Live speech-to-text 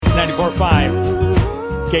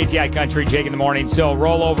94.5. KTI Country, Jake in the morning. So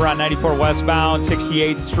roll over on 94 westbound,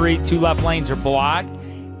 68th Street. 2 left lanes are blocked.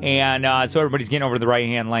 And so everybody's getting over to the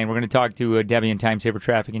right-hand lane. We're going to talk to Debbie in Time Saver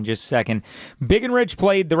Traffic in just a second. Big and Rich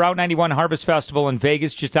played the Route 91 Harvest Festival in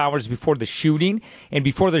Vegas just hours before the shooting. And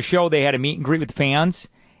before the show, they had a meet and greet with fans.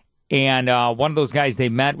 And one of those guys they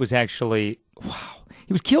met was actually, wow,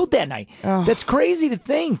 he was killed that night. Oh. That's crazy to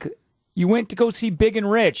think. You went to go see Big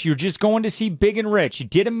and Rich. You're just going to see Big and Rich. You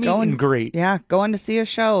did a meet and greet. Yeah, going to see a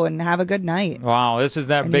show and have a good night. Wow, this is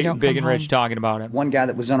that Big and Rich talking about it. One guy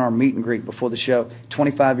that was on our meet and greet before the show,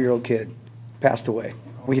 25-year-old kid, passed away.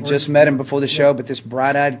 We had just met him before the show, but this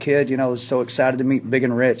bright-eyed kid, was so excited to meet Big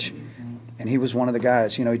and Rich. And he was one of the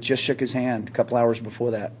guys. He just shook his hand a couple hours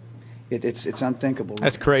before that. It's unthinkable.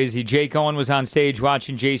 That's crazy. Jake Owen was on stage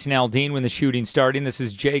watching Jason Aldean when the shooting started. This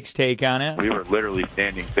is Jake's take on it. We were literally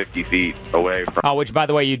standing 50 feet away from... Oh, which, by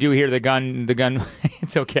the way, you do hear the gun.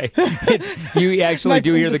 It's okay. You actually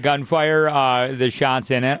do hear the gunfire, the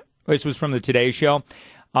shots in it. This was from the Today Show.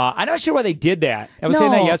 I'm not sure why they did that. I was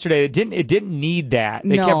saying that yesterday. It didn't need that.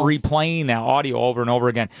 They kept replaying that audio over and over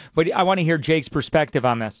again. But I want to hear Jake's perspective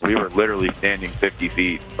on this. We were literally standing 50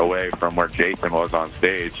 feet away from where Jason was on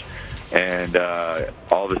stage. And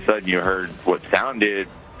all of a sudden you heard what sounded,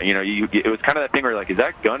 it was kind of that thing where you're like, is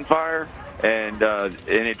that gunfire? And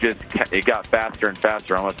it got faster and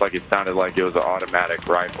faster, almost like it sounded like it was an automatic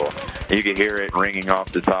rifle. And you could hear it ringing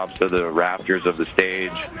off the tops of the rafters of the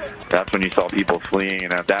stage. That's when you saw people fleeing.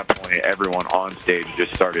 And at that point, everyone on stage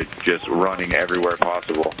just started just running everywhere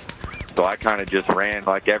possible. So I kind of just ran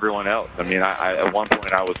like everyone else. I mean, at one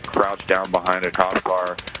point I was crouched down behind a cop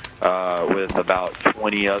car with about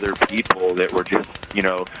 20 other people that were just,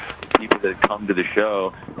 people that had come to the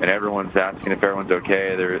show, and everyone's asking if everyone's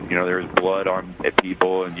okay. There's blood on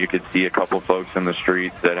people, and you could see a couple folks in the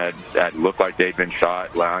streets that had looked like they'd been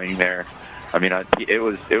shot lying there. I mean, it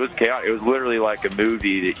was chaotic. It was literally like a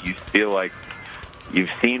movie that you feel like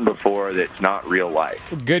you've seen before that's not real life.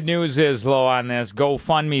 Good news is, Lo, on this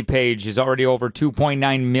GoFundMe page is already over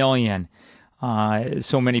 2.9 million.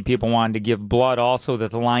 So many people wanted to give blood. Also,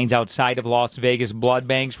 that the lines outside of Las Vegas blood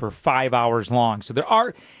banks were 5 hours long. So there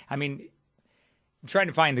are, I'm trying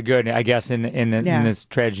to find the good, I guess, in this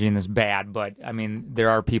tragedy and this bad. But,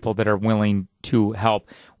 there are people that are willing to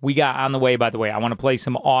help. We got on the way, by the way, I want to play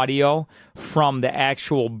some audio from the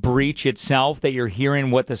actual breach itself that you're hearing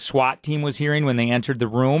what the SWAT team was hearing when they entered the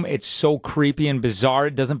room. It's so creepy and bizarre.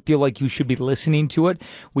 It doesn't feel like you should be listening to it.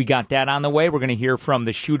 We got that on the way. We're going to hear from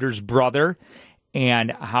the shooter's brother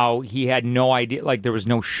and how he had no idea, like there was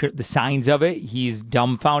no the signs of it. He's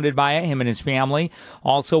dumbfounded by it, him and his family.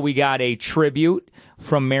 Also, we got a tribute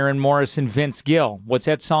from Maren Morris and Vince Gill. What's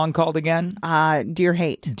that song called again? Dear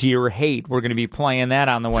Hate. Dear Hate. We're going to be playing that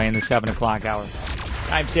on the way in the 7 o'clock hour.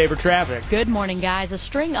 Time Saver Traffic. Good morning, guys. A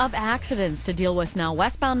string of accidents to deal with now.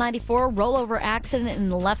 Westbound 94, rollover accident in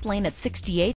the left lane at 68th.